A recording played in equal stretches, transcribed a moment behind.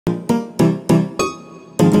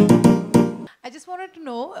just wanted to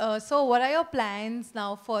know, so what are your plans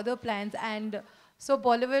now, further plans, and so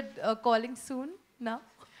Bollywood calling soon now?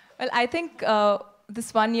 Well, I think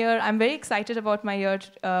this 1 year, I'm very excited about my year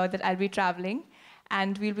that I'll be traveling.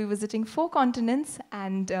 And we'll be visiting 4 continents.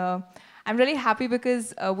 And I'm really happy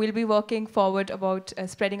because we'll be working forward about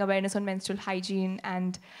spreading awareness on menstrual hygiene.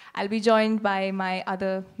 And I'll be joined by my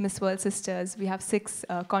other Miss World sisters. We have 6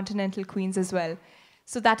 continental queens as well.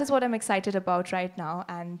 So that is what I'm excited about right now.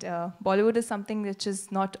 And Bollywood is something which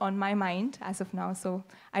is not on my mind as of now. So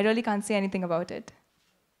I really can't say anything about it.